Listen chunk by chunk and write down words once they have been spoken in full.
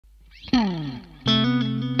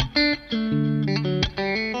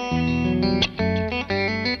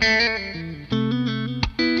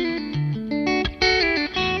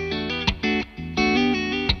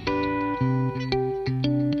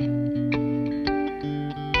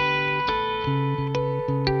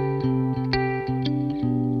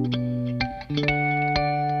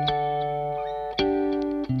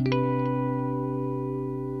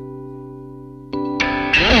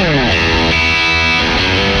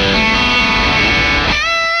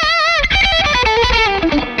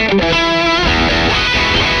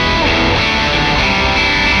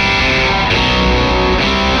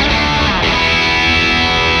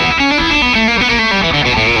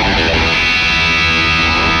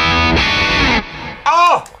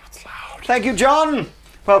Thank you, John.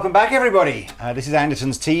 Welcome back, everybody. This is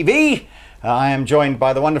Andertons TV. I am joined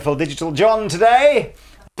by the wonderful Digital John today.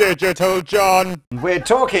 Digital John. We're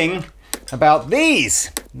talking about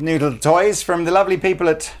these new little toys from the lovely people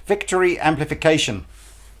at Victory Amplification.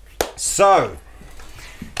 So,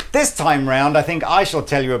 this time round, I think I shall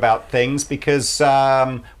tell you about things because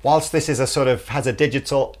whilst this is a sort of has a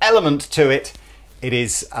digital element to it, it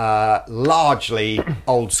is largely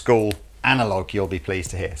old school analog, you'll be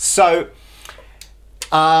pleased to hear. So,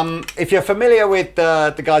 if you're familiar with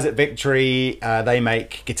the guys at Victory, they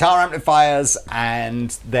make guitar amplifiers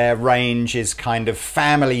and their range is kind of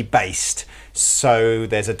family based. So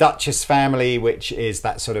there's a Duchess family, which is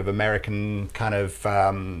that sort of American kind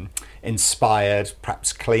of inspired,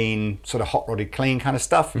 perhaps clean, sort of hot rodded clean kind of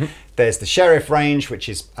stuff. Mm-hmm. There's the Sheriff range, which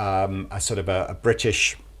is a sort of a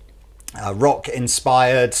British rock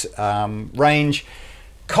inspired range.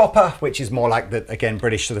 Copper, which is more like the, again,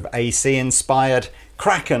 British sort of AC inspired.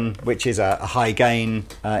 Kraken, which is a high gain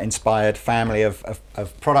inspired family of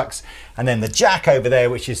products. And then the Jack over there,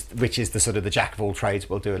 which is the sort of the Jack of all trades,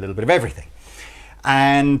 will do a little bit of everything.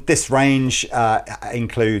 And this range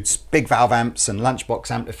includes big valve amps and lunchbox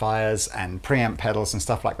amplifiers and preamp pedals and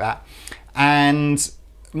stuff like that. And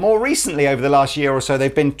more recently, over the last year or so,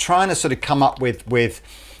 they've been trying to sort of come up with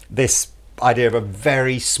this idea of a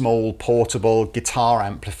very small portable guitar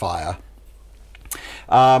amplifier.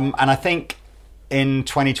 And I think in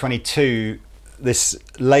 2022, this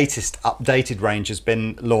latest updated range has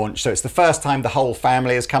been launched. So it's the first time the whole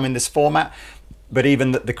family has come in this format, but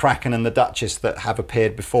even the Kraken and the Duchess that have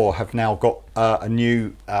appeared before have now got a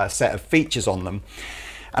new set of features on them.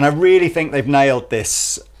 And I really think they've nailed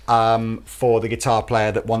this for the guitar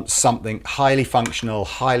player that wants something highly functional,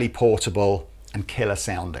 highly portable, and killer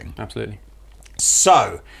sounding. Absolutely.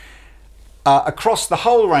 So, across the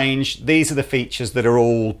whole range, these are the features that are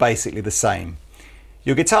all basically the same.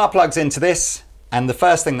 Your guitar plugs into this, and the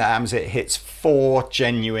first thing that happens, it hits 4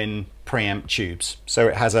 genuine preamp tubes. So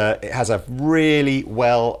it has a really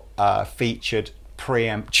well featured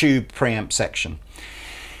tube preamp section.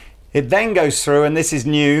 It then goes through, and this is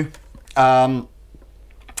new, a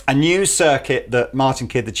new circuit that Martin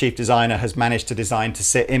Kidd, the chief designer, has managed to design to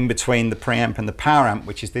sit in between the preamp and the power amp,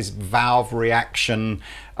 which is this valve reaction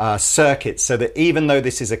circuit, so that even though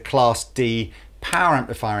this is a Class D power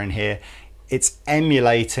amplifier in here, it's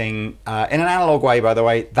emulating, in an analog way, by the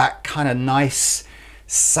way, that kind of nice,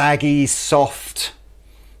 saggy, soft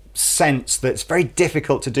sense that's very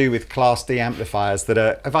difficult to do with Class D amplifiers that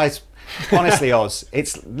are, honestly, Oz,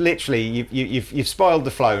 it's literally, you've spoiled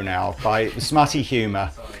the flow now by smutty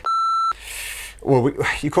humour. Well,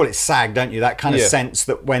 you call it sag, don't you? That kind of sense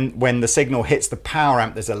that when the signal hits the power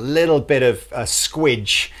amp, there's a little bit of a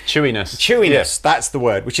squidge. Chewiness, that's the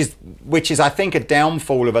word, which is I think a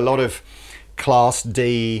downfall of a lot of Class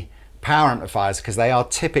D power amplifiers, because they are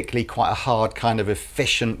typically quite a hard kind of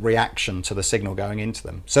efficient reaction to the signal going into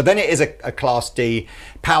them. So then it is a Class D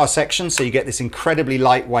power section, so you get this incredibly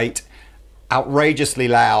lightweight, outrageously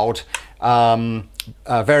loud,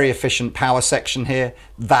 very efficient power section here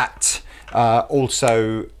that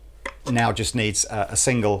also now just needs a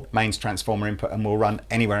single mains transformer input and will run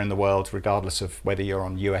anywhere in the world, regardless of whether you're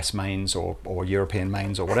on US mains or European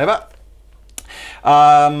mains or whatever.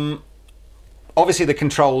 Obviously the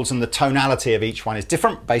controls and the tonality of each one is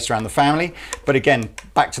different based around the family, but again,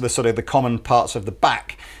 back to the sort of the common parts of the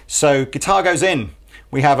back. So guitar goes in.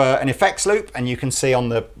 We have an effects loop, and you can see on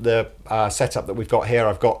the setup that we've got here,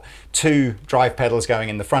 I've got 2 drive pedals going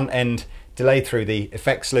in the front end, delayed through the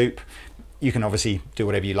effects loop. You can obviously do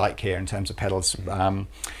whatever you like here in terms of pedals.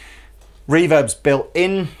 Reverb's built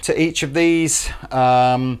in to each of these.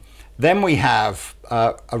 Then we have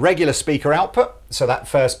a regular speaker output. So that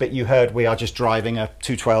first bit you heard, we are just driving a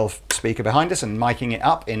 212 speaker behind us and miking it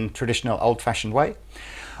up in traditional old-fashioned way.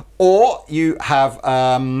 Or you have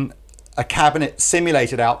a cabinet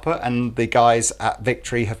simulated output, and the guys at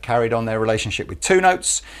Victory have carried on their relationship with Two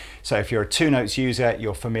Notes. So if you're a Two Notes user,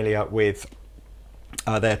 you're familiar with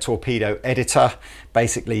their torpedo editor.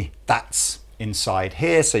 Basically, that's inside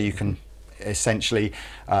here, so you can essentially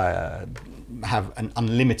have an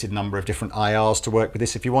unlimited number of different IRs to work with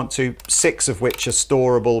this if you want to, 6 of which are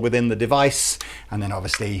storable within the device. And then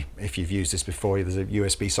obviously, if you've used this before, there's a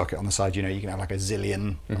USB socket on the side, you know, you can have like a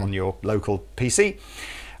zillion on your local PC.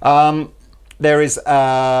 There is,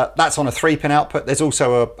 that's on a 3-pin output. There's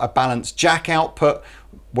also a balanced jack output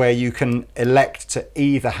where you can elect to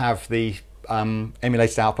either have the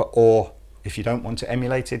emulated output, or if you don't want it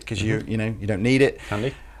emulated because you don't need it.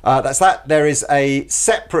 Handy. That's that. There is a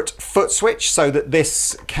separate foot switch so that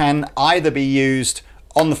this can either be used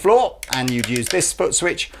on the floor and you'd use this foot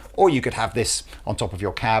switch, or you could have this on top of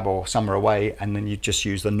your cab or somewhere away, and then you just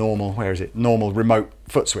use the normal, normal remote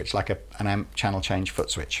foot switch, like an amp channel change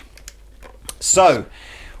foot switch. So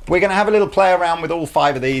we're going to have a little play around with all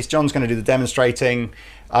 5 of these. John's going to do the demonstrating.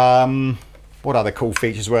 What other cool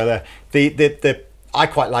features were there? I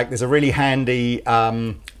quite like, there's a really handy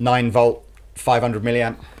 9-volt 500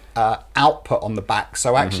 milliamp output on the back.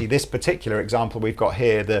 So actually this particular example we've got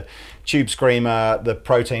here, the tube screamer, the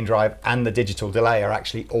protein drive and the digital delay are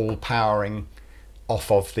actually all powering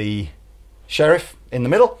off of the Sheriff in the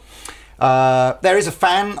middle. There is a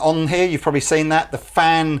fan on here, you've probably seen that. The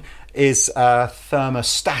fan is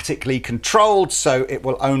thermostatically controlled, so it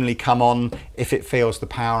will only come on if it feels the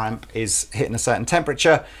power amp is hitting a certain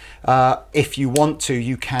temperature. If you want to,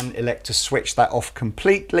 you can elect to switch that off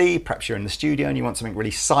completely. Perhaps you're in the studio and you want something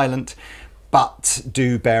really silent, but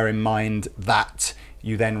do bear in mind that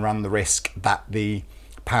you then run the risk that the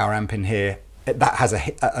power amp in here, that has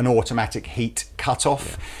an automatic heat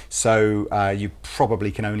cutoff. So you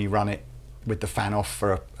probably can only run it with the fan off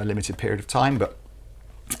for a limited period of time, but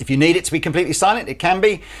if you need it to be completely silent, it can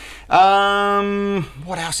be.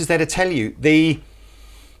 What else is there to tell you?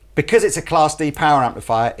 Because it's a Class D power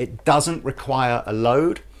amplifier, it doesn't require a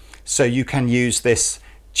load. So you can use this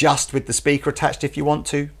just with the speaker attached if you want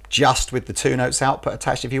to, just with the 2 notes output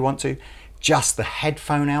attached if you want to, just the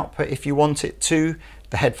headphone output if you want it to.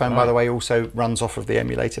 The headphone, by the way, also runs off of the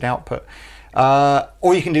emulated output.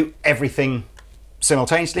 Or you can do everything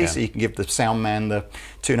simultaneously, so you can give the sound man the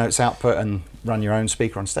 2 notes output and run your own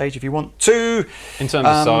speaker on stage if you want to. In terms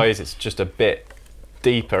of size, it's just a bit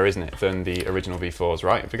deeper, isn't it, than the original V4s,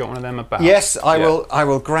 right? Have you got one of them about? Yes, I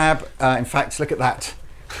will grab, in fact, look at that.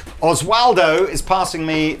 Oswaldo is passing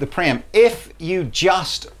me the preamp. If you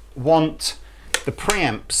just want the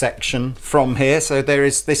preamp section from here, so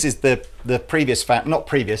this is the previous, not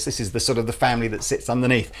previous, this is the sort of the family that sits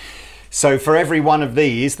underneath. So for every one of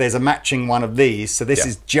these, there's a matching one of these. So this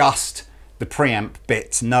is just the preamp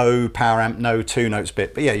bit, no power amp, no 2 notes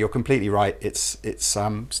bit. But yeah, you're completely right. It's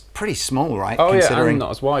pretty small, right? Oh considering, yeah, and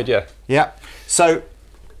not as wide, yeah. Yeah. So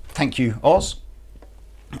thank you, Oz.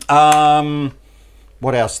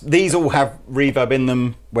 What else? These all have reverb in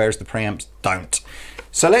them, whereas the preamps don't.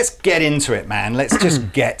 So let's get into it, man. Let's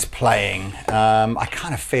just get playing. I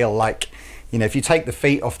kind of feel like, you know, if you take the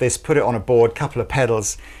feet off this, put it on a board, couple of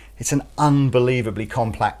pedals, it's an unbelievably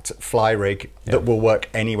compact fly rig that will work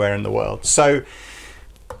anywhere in the world. So,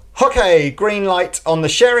 okay, green light on the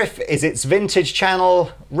Sheriff is its vintage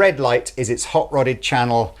channel. Red light is its hot rodded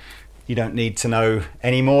channel. You don't need to know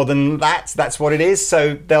any more than that. That's what it is.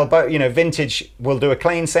 So they'll both, you know, vintage will do a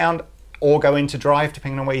clean sound or go into drive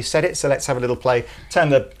depending on where you set it. So let's have a little play. Turn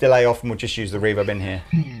the delay off and we'll just use the reverb in here.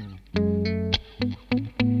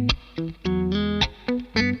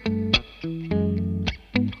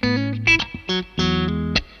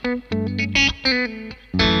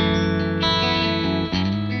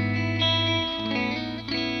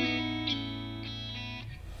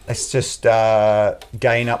 Let's just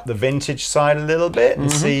gain up the vintage side a little bit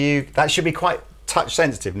and see you. That should be quite touch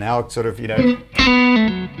sensitive now, sort of, you know.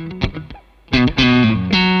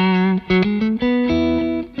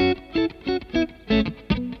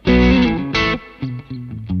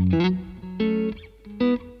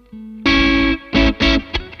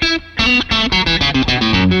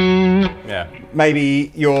 Yeah.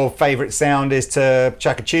 Maybe your favourite sound is to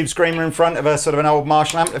chuck a tube screamer in front of a sort of an old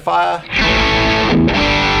Marshall amplifier.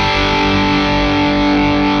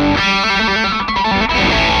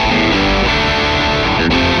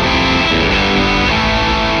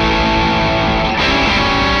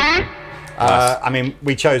 I mean,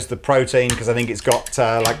 we chose the Protein because I think it's got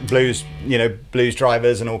like blues, you know, blues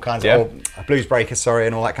drivers and all kinds of blues breakers, sorry,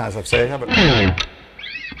 and all that kind of stuff. So have it.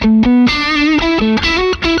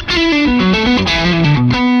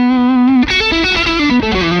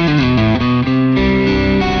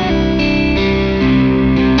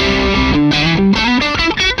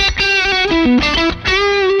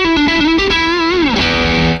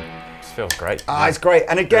 This feels great. It's great,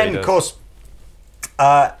 and again, really of course.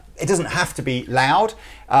 It doesn't have to be loud.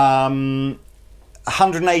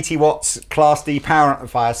 180 watts Class D power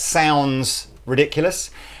amplifier sounds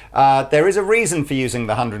ridiculous. There is a reason for using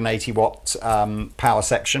the 180 watt power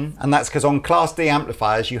section, and that's because on Class D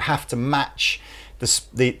amplifiers you have to match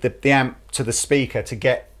the amp to the speaker to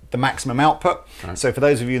get the maximum output. Right. So for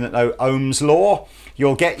those of you that know Ohm's law,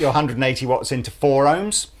 you'll get your 180 watts into 4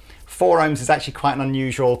 ohms. 4 ohms is actually quite an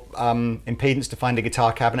unusual impedance to find a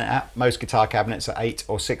guitar cabinet at. Most guitar cabinets are 8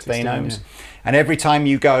 or 16 ohms. Yeah. And every time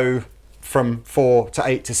you go from 4 to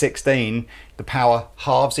 8 to 16, the power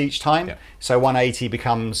halves each time. Yeah. So 180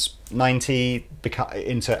 becomes 90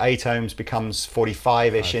 into 8 ohms, becomes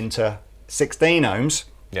 45-ish into 16 ohms.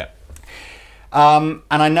 Yeah. And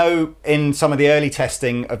I know in some of the early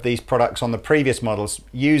testing of these products on the previous models,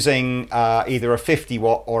 using either a 50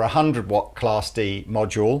 watt or a 100 watt Class D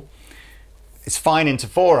module, it's fine into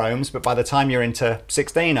 4 ohms, but by the time you're into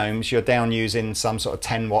 16 ohms, you're down using some sort of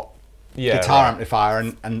 10 watt guitar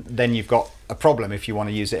amplifier, and then you've got a problem if you want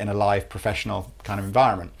to use it in a live professional kind of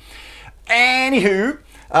environment. Anywho,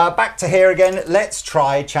 back to here again. Let's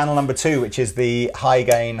try channel number 2, which is the high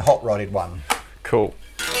gain hot rodded one. Cool.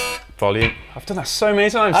 Volume. I've done that so many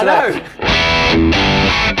times. I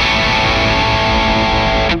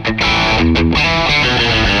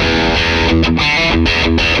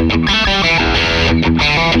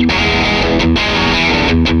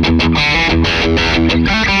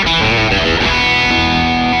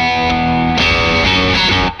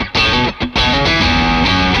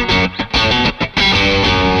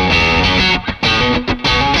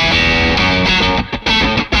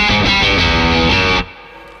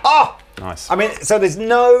Nice. I mean, so there's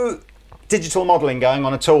no digital modeling going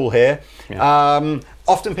on at all here. Yeah.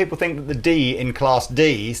 Often people think that the D in Class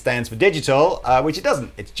D stands for digital, which it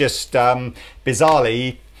doesn't. It's just,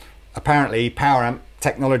 bizarrely, apparently power amp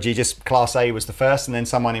technology, just Class A was the first, and then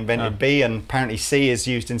someone invented B, and apparently C is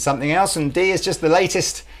used in something else, and D is just the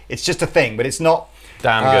latest. It's just a thing, but it's not...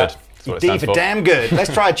 Damn good. That's what it D stands for damn good.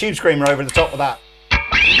 Let's try a tube screamer over the top of that.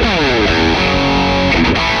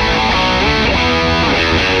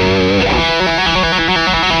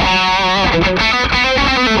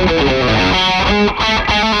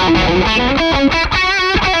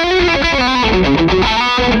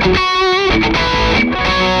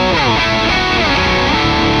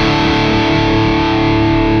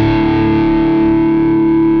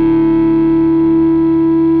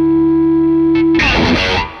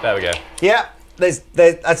 There we go. Yeah,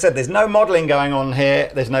 I said there's no modeling going on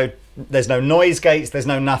here. There's no noise gates. There's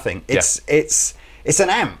no nothing. It's an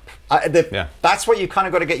amp. That's what you kind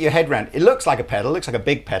of got to get your head around. It looks like a pedal. It looks like a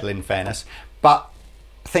big pedal, in fairness, but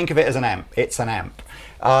think of it as an amp. It's an amp.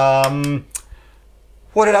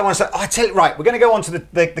 What did I want to say? Oh, I tell you, right, we're going to go on to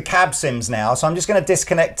the cab sims now. So I'm just going to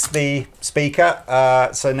disconnect the speaker.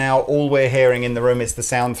 So now all we're hearing in the room is the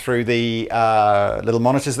sound through the little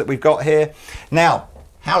monitors that we've got here. Now,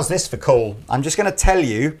 how's this for cool? I'm just going to tell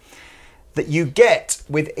you that you get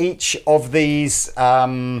with each of these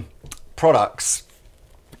products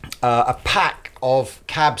a pack of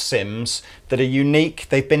cab sims that are unique.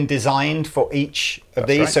 They've been designed for each of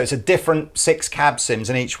these. Right. So it's a different 6 cab sims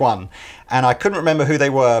in each one. And I couldn't remember who they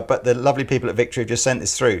were, but the lovely people at Victory have just sent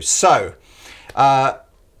this through. So,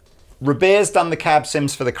 Robert's done the cab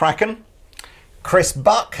sims for the Kraken. Chris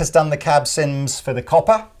Buck has done the cab sims for the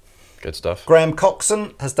Copper. Good stuff. Graham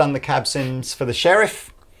Coxon has done the cab sims for the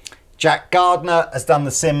Sheriff. Jack Gardner has done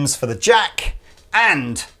the sims for the Jack.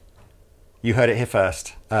 And, you heard it here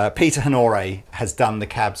first, Peter Honore has done the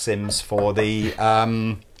cab sims for the...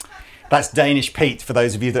 that's Danish Pete, for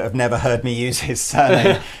those of you that have never heard me use his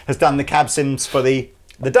surname, has done the cab sims for the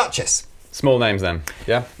Duchess. Small names then,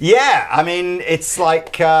 yeah? Yeah, I mean, it's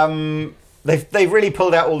like they've really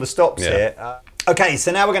pulled out all the stops here. Okay,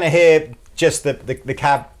 so now we're going to hear just the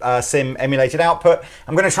cab sim emulated output.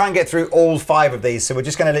 I'm going to try and get through all 5 of these, so we're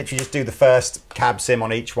just going to literally just do the first cab sim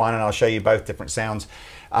on each one, and I'll show you both different sounds.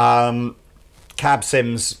 Cab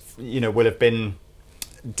sims, you know, will have been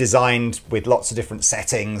designed with lots of different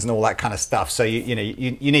settings and all that kind of stuff, so you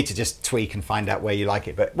need to just tweak and find out where you like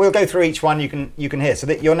it, but we'll go through each one. You can hear, so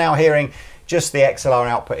that you're now hearing just the XLR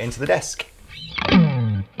output into the desk.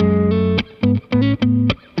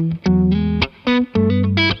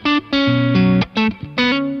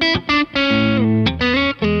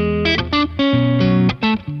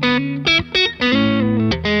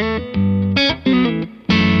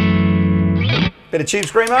 Bit of tube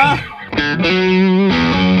screamer.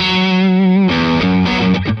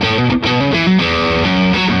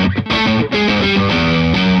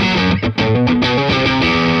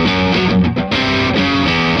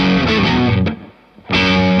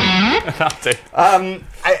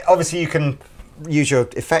 Obviously you can use your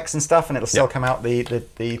effects and stuff and it'll still come out the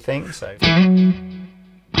thing, so.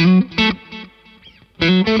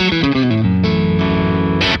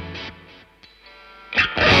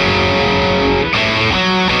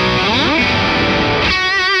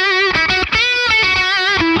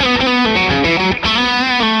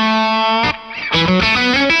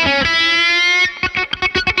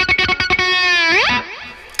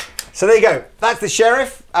 So there you go. That's the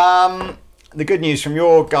Sheriff. the good news from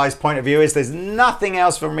your guys' point of view is there's nothing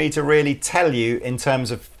else for me to really tell you in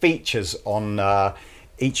terms of features on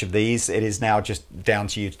each of these. It is now just down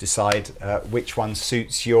to you to decide which one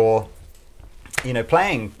suits your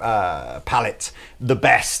playing palette the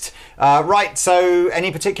best. Right, so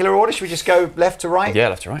any particular order? Should we just go left to right? Yeah,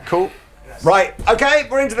 left to right. Cool. Right, okay,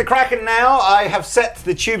 we're into the Kraken now. I have set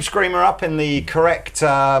the tube screamer up in the correct,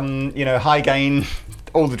 high gain,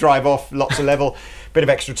 all the drive off, lots of level, bit of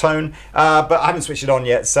extra tone, but I haven't switched it on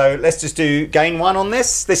yet. So let's just do gain 1 on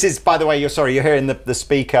this. This is, by the way, you're hearing the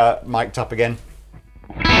speaker mic'd up again.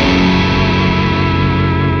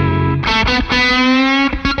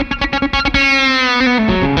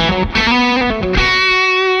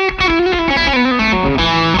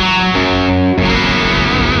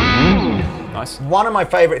 Nice. One of my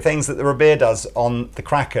favourite things that the Reverb does on the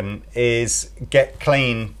Kraken is get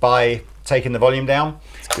clean by taking the volume down.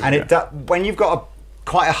 And when you've got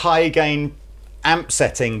quite a high gain amp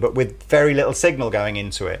setting but with very little signal going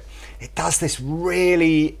into it, it does this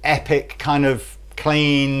really epic kind of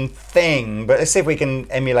clean thing. But let's see if we can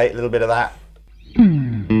emulate a little bit of that.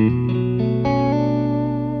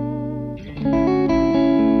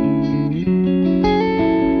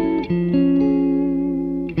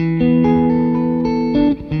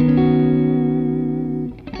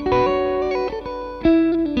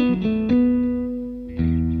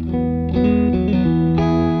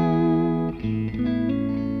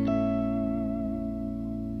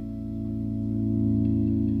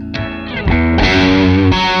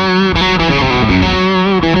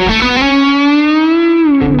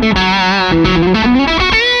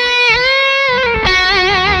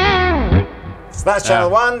 So that's channel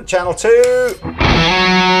 1, channel 2.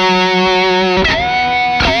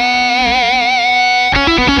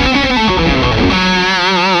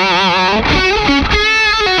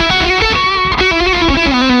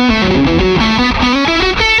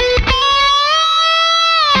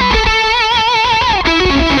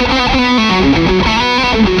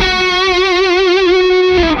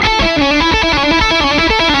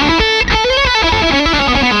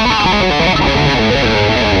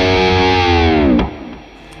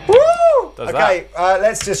 Okay,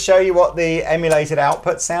 let's just show you what the emulated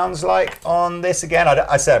output sounds like on this again.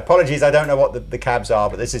 I said apologies, I don't know what the cabs are,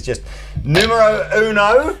 but this is just numero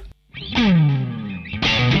uno.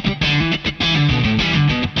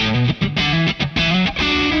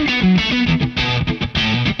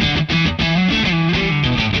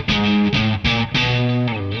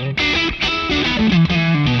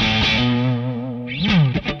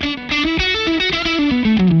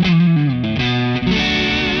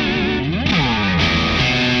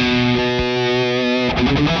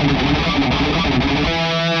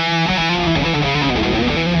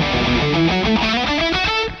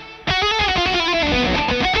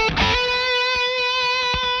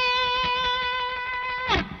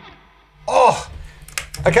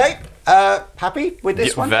 Okay, happy with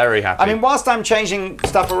this one? Very happy. I mean, whilst I'm changing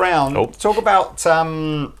stuff around, talk about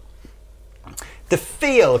the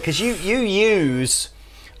feel, because you use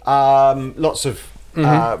lots of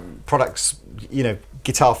products,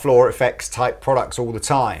 guitar floor effects type products all the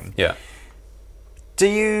time. Yeah. Do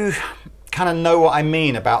you kind of know what I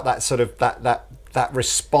mean about that sort of that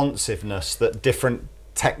responsiveness that different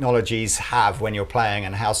technologies have when you're playing,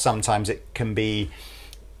 and how sometimes it can be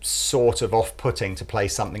sort of off-putting to play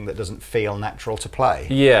something that doesn't feel natural to play?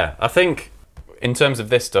 Yeah, I think in terms of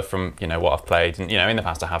this stuff from what I've played, and in the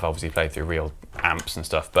past I have obviously played through real amps and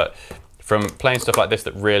stuff, but from playing stuff like this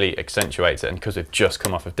that really accentuates it, and because we've just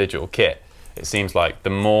come off of digital kit, it seems like the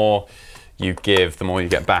more you give, the more you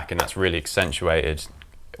get back, and that's really accentuated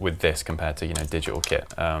with this compared to digital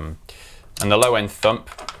kit. And the low-end thump,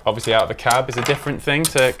 obviously out of a cab, is a different thing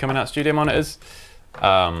to coming out studio monitors.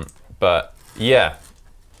 But yeah,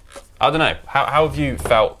 I don't know. How have you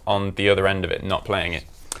felt on the other end of it, not playing it?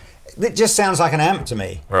 It just sounds like an amp to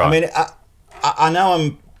me. Right. I mean, I know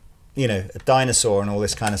I'm, a dinosaur and all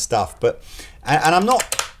this kind of stuff, but and I'm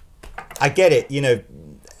not. I get it.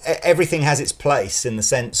 Everything has its place in the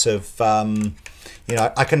sense of,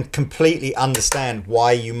 I can completely understand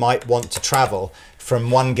why you might want to travel from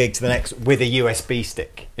one gig to the next with a USB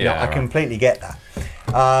stick. I completely get that.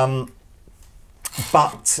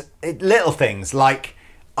 But little things like,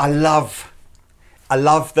 I love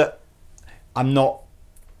that I'm not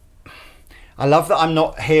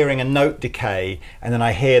hearing a note decay and then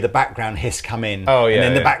I hear the background hiss come in, and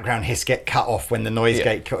then the background hiss get cut off when the noise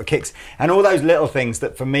gate kicks, and all those little things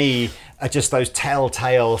that for me are just those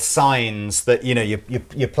telltale signs that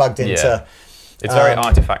you're plugged into. It's very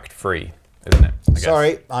artifact free, isn't it? I guess.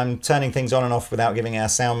 Sorry, I'm turning things on and off without giving our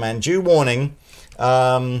sound man due warning.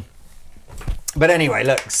 But anyway,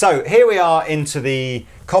 look, so here we are into the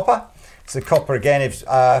copper. So the copper again,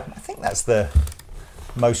 I think that's the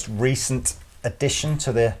most recent addition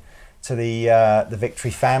to the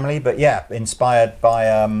Victory family. But yeah, inspired by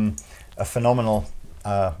a phenomenal,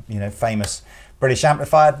 famous British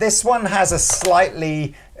amplifier. This one has a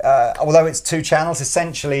slightly, although it's 2 channels,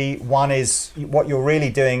 essentially one is, what you're really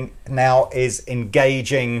doing now is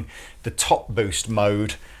engaging the top boost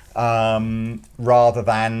mode rather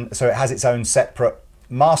than, so it has its own separate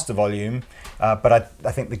master volume, but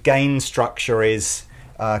I think the gain structure is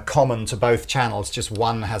common to both channels, just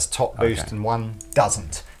one has top boost and one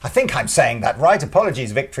doesn't. I think I'm saying that right.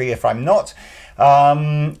 Apologies, Victory, if I'm not.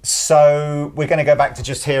 So we're going to go back to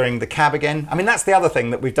just hearing the cab again. I mean, that's the other thing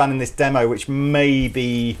that we've done in this demo, which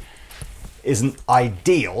maybe isn't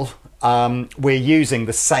ideal. We're using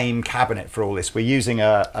the same cabinet for all this. We're using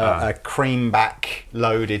a creamback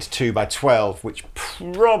loaded 2x12, which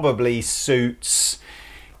probably suits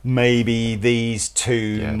maybe these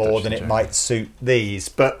two more than it might suit these.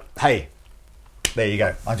 But hey, there you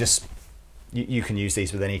go. You can use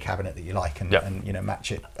these with any cabinet that you like, and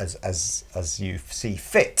match it as you see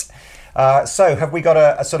fit. So have we got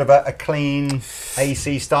a sort of a clean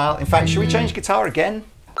AC style? In fact, should we change guitar again?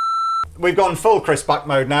 We've gone full Chris Buck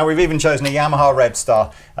mode now. We've even chosen a Yamaha Red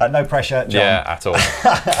Star. No pressure, John. Yeah, at all.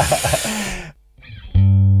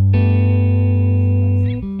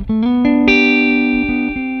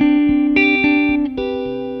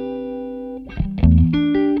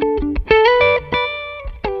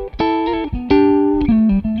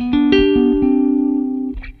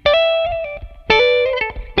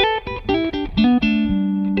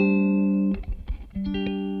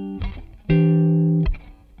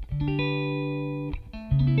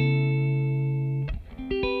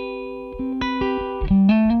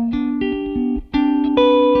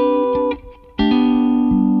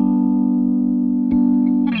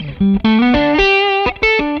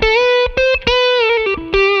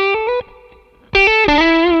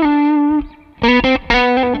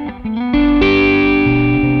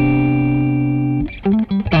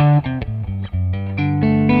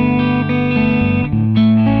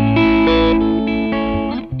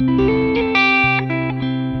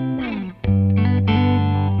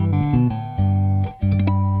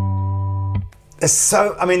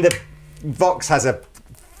 So, I mean, the Vox has a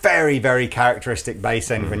very, very characteristic bass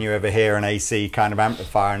end when you ever hear an AC kind of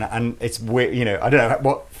amplifier, and it's weird, I don't know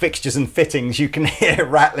what fixtures and fittings you can hear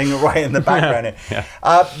rattling away in the background.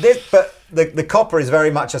 But the copper is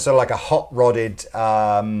very much a sort of like a hot rodded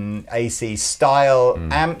AC style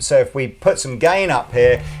amp. So if we put some gain up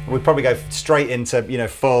here, we'd probably go straight into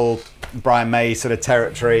full Brian May sort of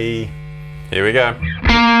territory. Here we go.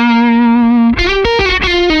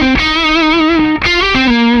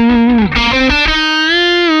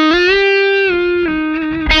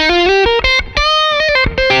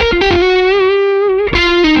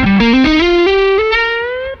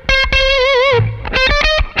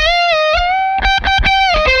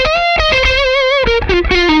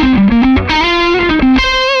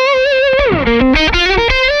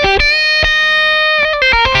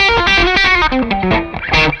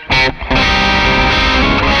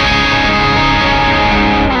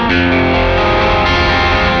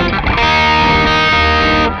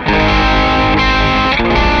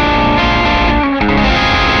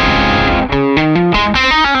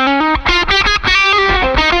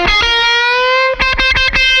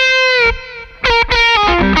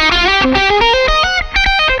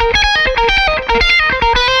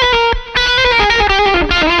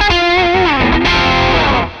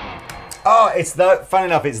 Fun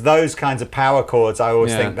enough, it's those kinds of power chords. I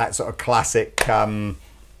always think that sort of classic,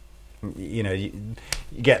 you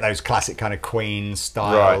get those classic kind of Queen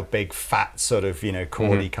style, big fat sort of,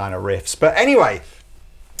 chordy kind of riffs. But anyway,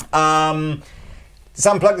 let's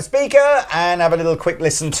unplug the speaker and have a little quick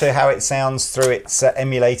listen to how it sounds through its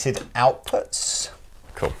emulated outputs.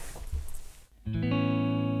 Cool.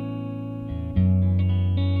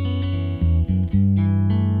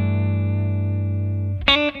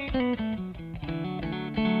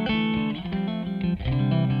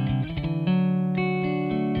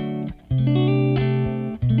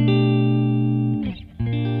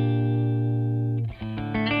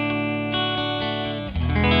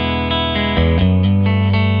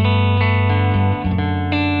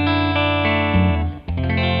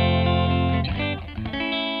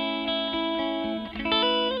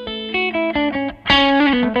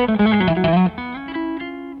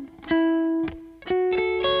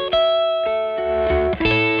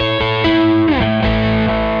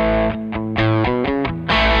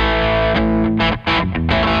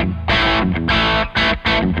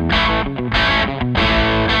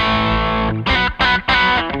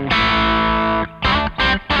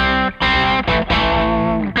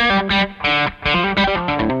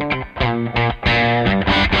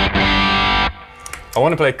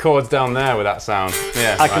 want to play chords down there with that sound.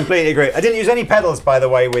 Yeah, I completely agree. I didn't use any pedals, by the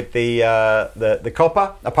way, with the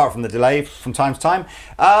copper, apart from the delay from time to time.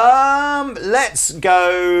 Let's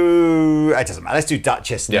go. It doesn't matter. Let's do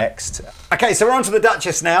Duchess next. Okay, so we're on to the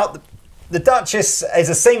Duchess now. The Duchess is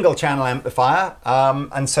a single channel amplifier,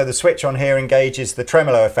 and so the switch on here engages the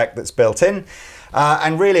tremolo effect that's built in.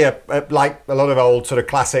 And really, like a lot of old sort of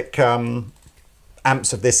classic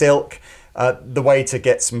amps of this ilk, the way to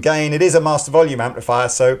get some gain, it is a master volume amplifier,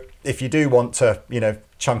 so if you do want to, you know,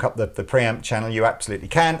 chunk up the preamp channel, you absolutely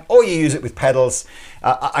can, or you use it with pedals.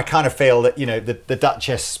 I kind of feel that, you know, the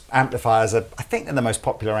Duchess amplifiers are, I think they're the most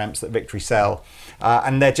popular amps that Victory sell,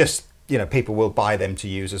 and they're just, you know, people will buy them to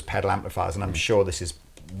use as pedal amplifiers, and I'm sure this is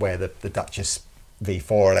where the Duchess V4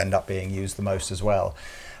 will end up being used the most as well.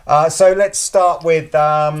 So let's start with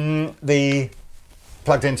the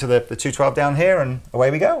plugged into the 212 down here, and away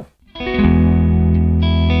we go.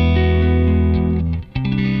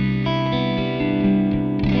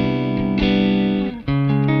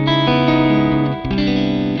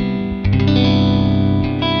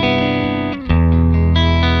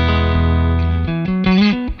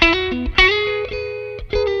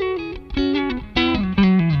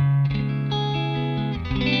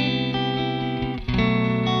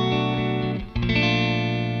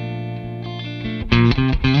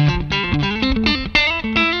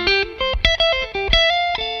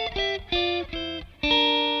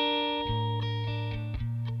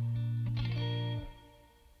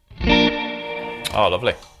 Oh,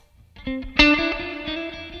 lovely.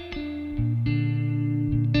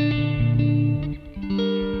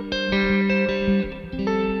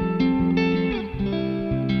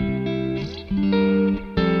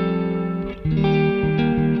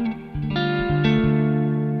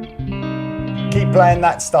 Keep playing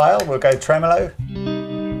that style, we'll go tremolo.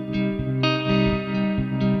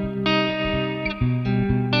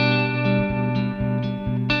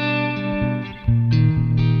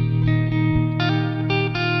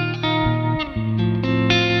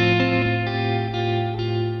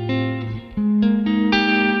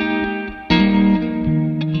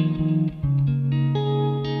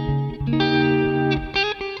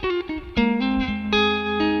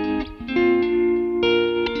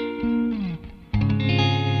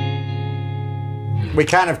 We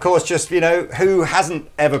can, of course, just, you know, who hasn't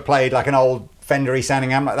ever played like an old Fender-y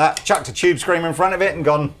sounding amp like that, chucked a tube screamer in front of it and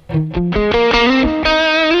gone.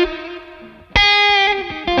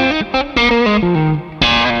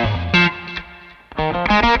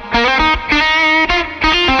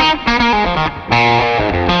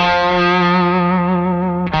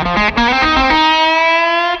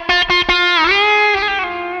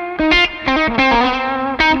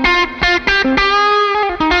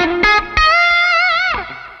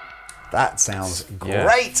 That sounds great.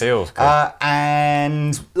 Yeah, feels good.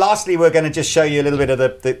 And lastly, we're going to just show you a little bit of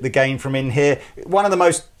the gain from in here. One of the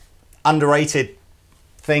most underrated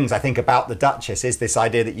things I think about the Duchess is this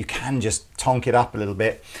idea that you can just tonk it up a little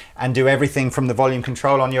bit and do everything from the volume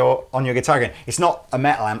control on your guitar again. It's not a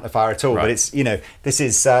metal amplifier at all, but it's, you know, this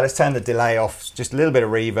is, let's turn the delay off, just a little bit of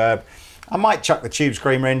reverb. I might chuck the tube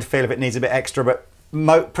screamer in to feel if it needs a bit extra, but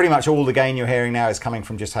pretty much all the gain you're hearing now is coming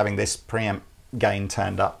from just having this preamp gain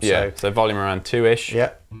turned up. Yeah, so volume around 2-ish.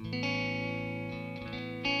 Yeah.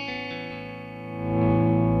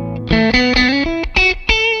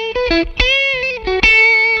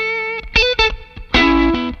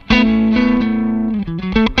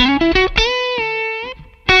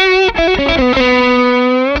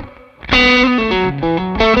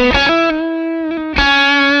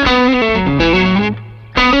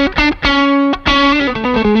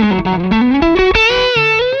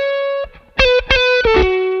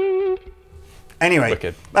 Anyway,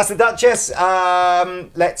 Wicked. That's the Duchess.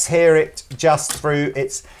 Let's hear it just through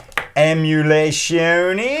its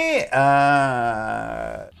emulation.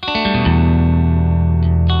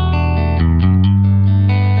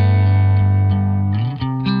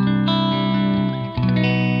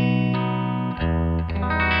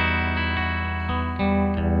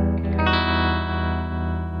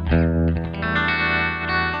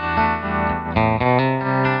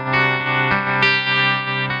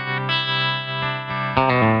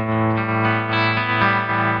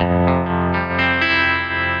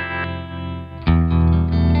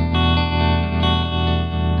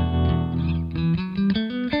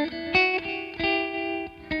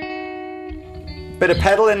 Bit of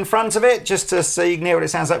pedal in front of it, just to so you can hear what it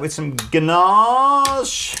sounds like with some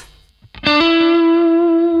ganache.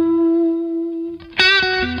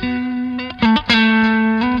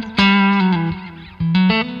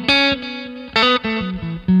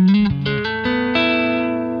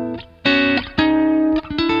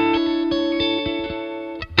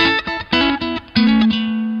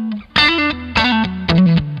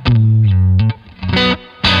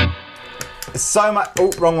 so much.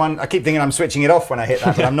 Oh, wrong one. I keep thinking I'm switching it off when I hit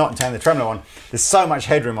that, but I'm not turning the tremolo on. There's so much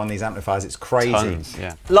headroom on these amplifiers. It's crazy. Tons,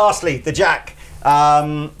 yeah. Lastly, the jack.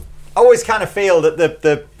 I always kind of feel that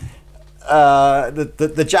the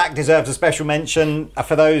jack deserves a special mention.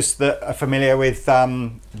 For those that are familiar with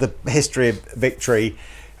the history of Victory,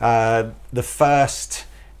 the first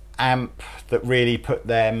amp that really put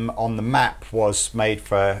them on the map was made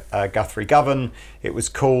for Guthrie Govan. It was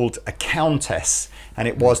called a Countess, and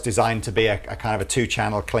it was designed to be a kind of a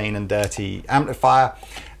 2-channel clean and dirty amplifier.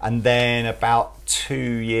 And then about 2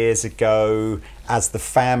 years ago, as the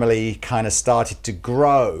family kind of started to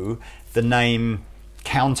grow, the name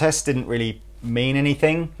Countess didn't really mean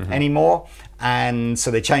anything anymore, and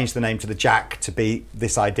so they changed the name to the jack to be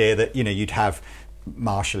this idea that, you know, you'd have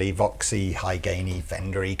Marshally, Voxy, high gainy,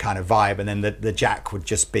 Fendery kind of vibe, and then the jack would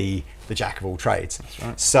just be the jack of all trades. That's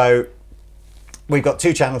right. So we've got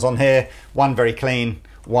 2 channels on here, one very clean,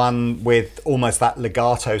 one with almost that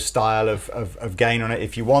legato style of gain on it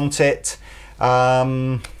if you want it.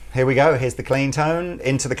 Here we go, here's the clean tone,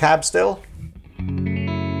 into the cab still.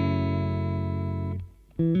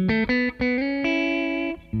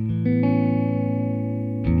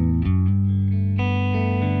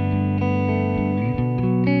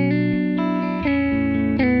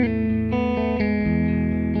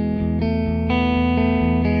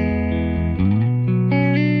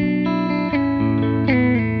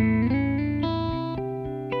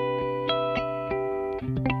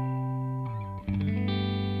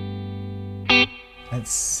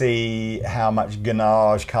 Let's see how much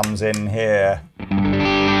ganache comes in here.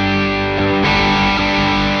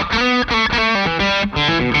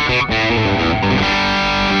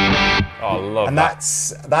 Oh, I love and that.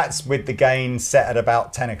 that's with the gain set at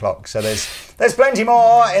about 10 o'clock. So there's plenty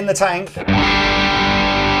more in the tank.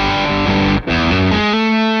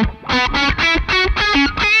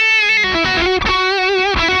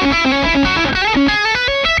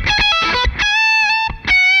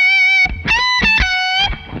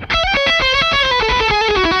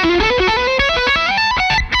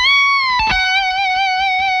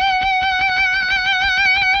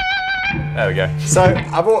 There we go. So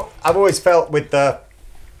I've always felt with the,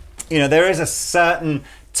 you know, there is a certain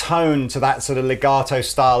tone to that sort of legato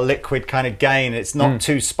style liquid kind of gain. It's not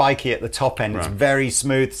too spiky at the top end. Right. It's very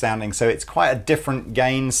smooth sounding. So it's quite a different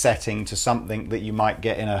gain setting to something that you might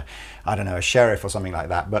get in a, I don't know, a Sheriff or something like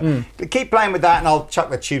that. But keep playing with that, and I'll chuck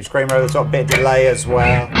the tube screamer over the top, bit of delay as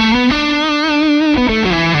well.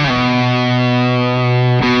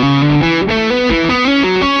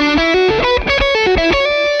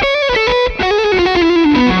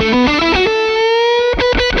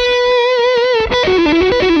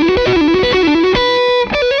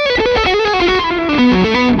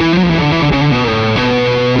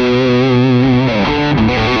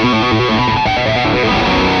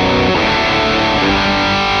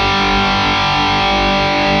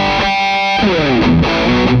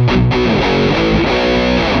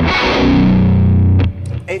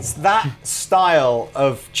 It's that style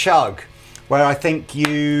of chug where I think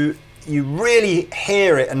you really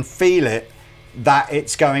hear it and feel it, that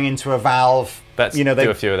it's going into a valve. Let's do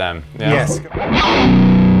a few of them. Yeah. Yes.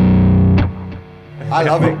 I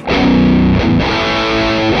love it.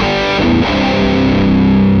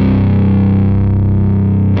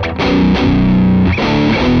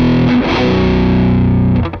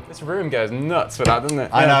 This room goes nuts for that, doesn't it?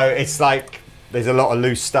 I know, it's like there's a lot of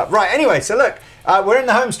loose stuff. Right, anyway, so look, we're in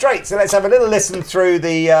the home straight, so let's have a little listen through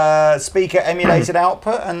the speaker emulated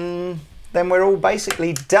output, and then we're all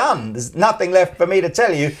basically done. There's nothing left for me to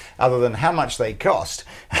tell you other than how much they cost,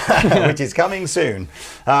 which is coming soon.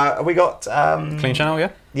 We got... clean channel,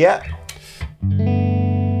 yeah? Yeah.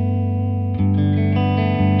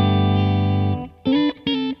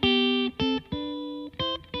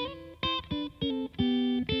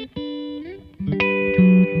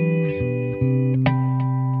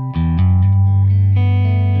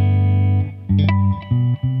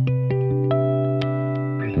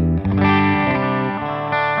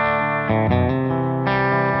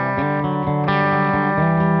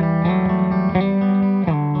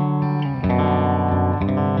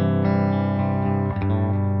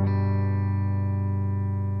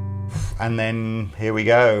 And then here we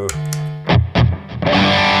go.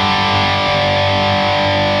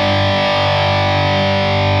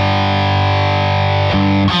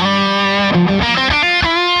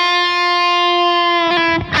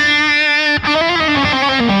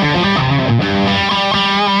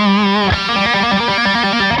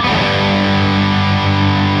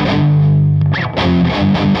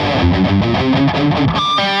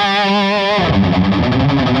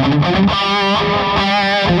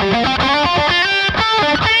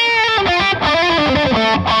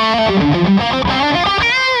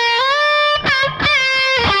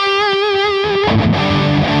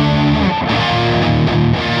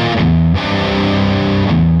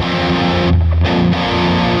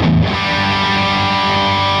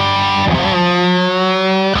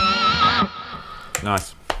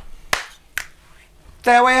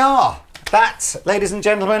 there we are. That, ladies and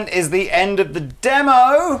gentlemen, is the end of the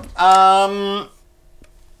demo.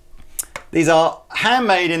 These are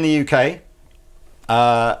handmade in the UK.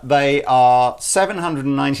 They are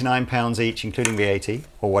 £799 each, including VAT,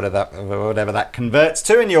 or whatever that converts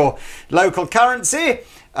to in your local currency.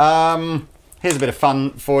 Here's a bit of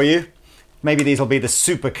fun for you. Maybe these will be the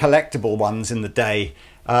super collectible ones in the day.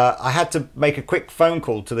 I had to make a quick phone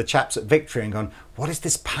call to the chaps at Victory and gone, what is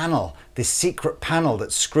this panel, this secret panel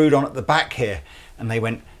that's screwed on at the back here? And they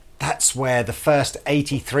went, that's where the first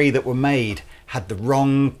 83 that were made had the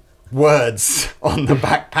wrong words on the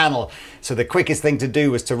back panel. So the quickest thing to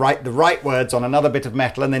do was to write the right words on another bit of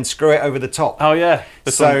metal and then screw it over the top. Oh yeah.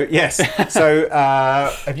 So yes. So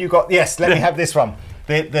have you got? Yes. Let me have this one.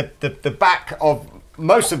 The back of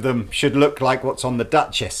most of them should look like what's on the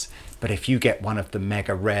Duchess. But if you get one of the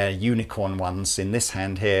mega rare unicorn ones in this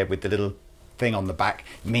hand here with the little thing on the back,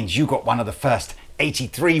 it means you got one of the first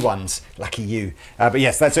 83 ones. Lucky you. But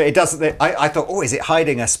yes, that's it. It does. I thought, oh, is it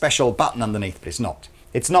hiding a special button underneath? But it's not.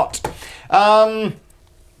 It's not. Mr.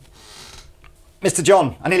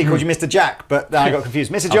 John, I nearly called you Mr. Jack, but then I got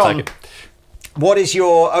confused. Mr. John, what is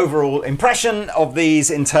your overall impression of these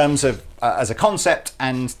in terms of as a concept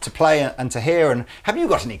and to play and to hear? And have you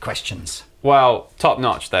got any questions? Well, top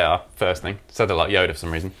notch they are. First thing, said it like Yoda for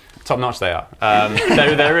some reason. Top notch they are.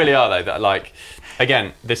 They really are though. That, like,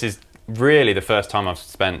 again, this is really the first time I've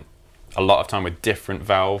spent a lot of time with different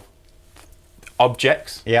valve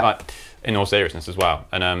objects. Yeah. Like, in all seriousness as well,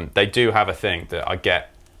 and they do have a thing that I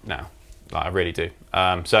get now. Like, I really do.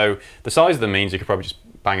 So the size of them means you could probably just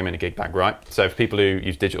bang them in a gig bag, right? So for people who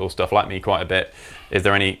use digital stuff like me quite a bit, is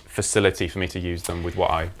there any facility for me to use them with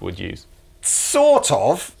what I would use? Sort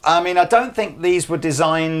of. I mean, I don't think these were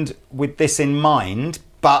designed with this in mind,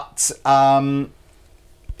 but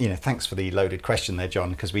you know, thanks for the loaded question there,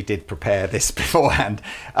 John, because we did prepare this beforehand.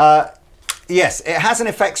 Yes, it has an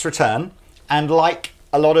effects return, and like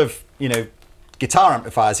a lot of, you know, guitar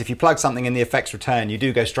amplifiers, if you plug something in the effects return, you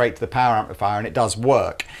do go straight to the power amplifier and it does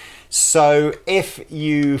work. So if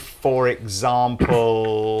you, for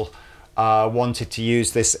example, wanted to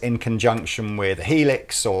use this in conjunction with a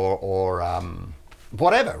Helix or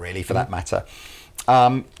whatever really for that matter,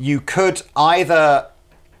 you could either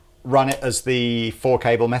run it as the 4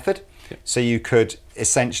 cable method. So you could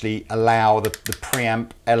essentially allow the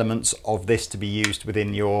preamp elements of this to be used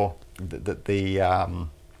within your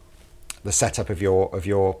the setup of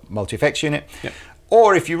your multi-effects unit. Yep.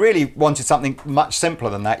 Or if you really wanted something much simpler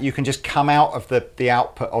than that, you can just come out of the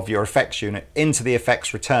output of your effects unit into the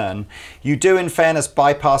effects return. You do, in fairness,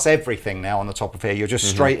 bypass everything now on the top of here. You're just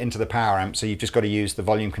straight into the power amp, so you've just got to use the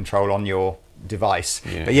volume control on your device.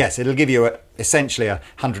 Yeah. But yes, it'll give you essentially a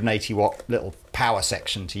 180 watt little power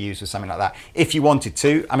section to use with something like that. If you wanted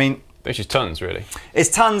to, I mean... Which is tons, really. It's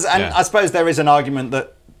tons, and I suppose there is an argument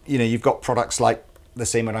that, you know, you've got products like the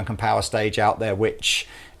Seymour Duncan Power Stage out there, which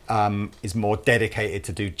is more dedicated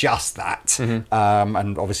to do just that,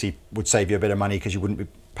 and obviously would save you a bit of money because you wouldn't be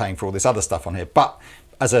paying for all this other stuff on here. But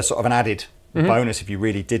as a sort of an added bonus, if you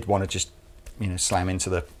really did want to just, you know, slam into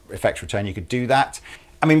the effects return, you could do that.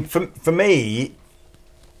 I mean, for me,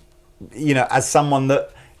 you know, as someone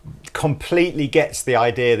that completely gets the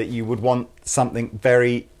idea that you would want something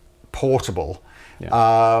very portable,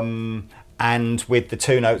 and with the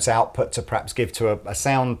Two Notes output to perhaps give to a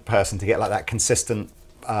sound person to get like that consistent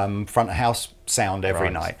front of house sound every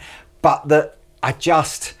night. But that I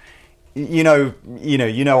just,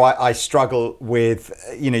 I struggle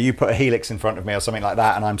with, you know, you put a Helix in front of me or something like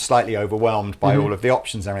that and I'm slightly overwhelmed by all of the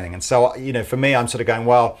options and everything. And so, you know, for me, I'm sort of going,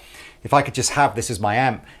 well, if I could just have this as my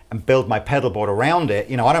amp and build my pedal board around it,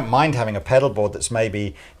 you know, I don't mind having a pedal board that's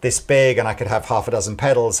maybe this big and I could have half a dozen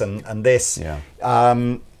pedals and this.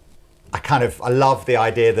 I love the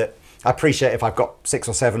idea that I appreciate if I've got 6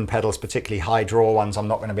 or 7 pedals, particularly high draw ones, I'm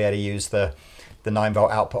not going to be able to use the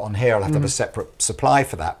 9-volt output on here. I'll have to have a separate supply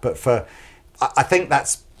for that. But I think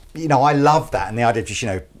that's, you know, I love that. And the idea of just, you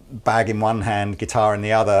know, bag in one hand, guitar in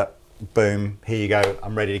the other, boom, here you go,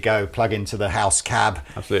 I'm ready to go. Plug into the house cab.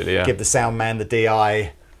 Absolutely, yeah. Give the sound man the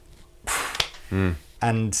DI.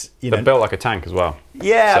 And, you know. They're built like a tank as well.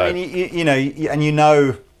 Yeah, so. I mean, you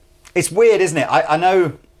know, it's weird, isn't it?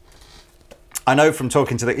 I know from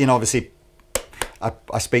talking to the, you know, obviously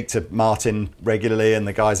I speak to Martin regularly and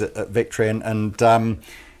the guys at Victory, and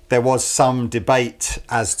there was some debate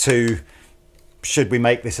as to should we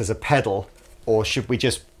make this as a pedal or should we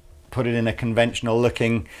just put it in a conventional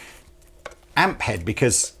looking amp head,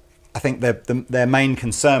 because I think their main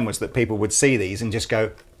concern was that people would see these and just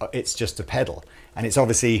go, oh, it's just a pedal. And it's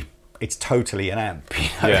obviously it's totally an amp. You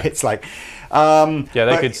know? Yeah. It's like, yeah,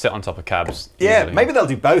 they could sit on top of cabs. Yeah, easily. maybe they'll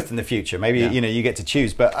do both in the future. Maybe you know, you get to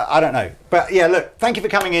choose, but I don't know. But yeah, look, thank you for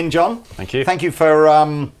coming in, John. Thank you. Thank you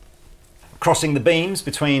for crossing the beams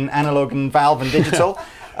between analog and valve and digital.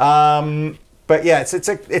 But yeah,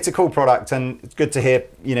 it's a cool product, and it's good to hear,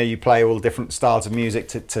 you know, you play all different styles of music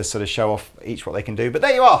to sort of show off each what they can do. But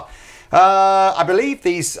there you are. I believe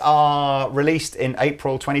these are released in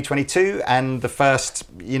April 2022, and the first,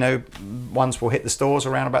 you know, ones will hit the stores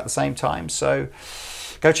around about the same time. So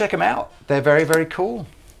go check them out. They're very, very cool.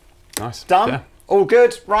 Nice. Done. Yeah. All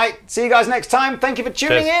good. Right. See you guys next time. Thank you for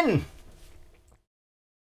tuning Cheers. in.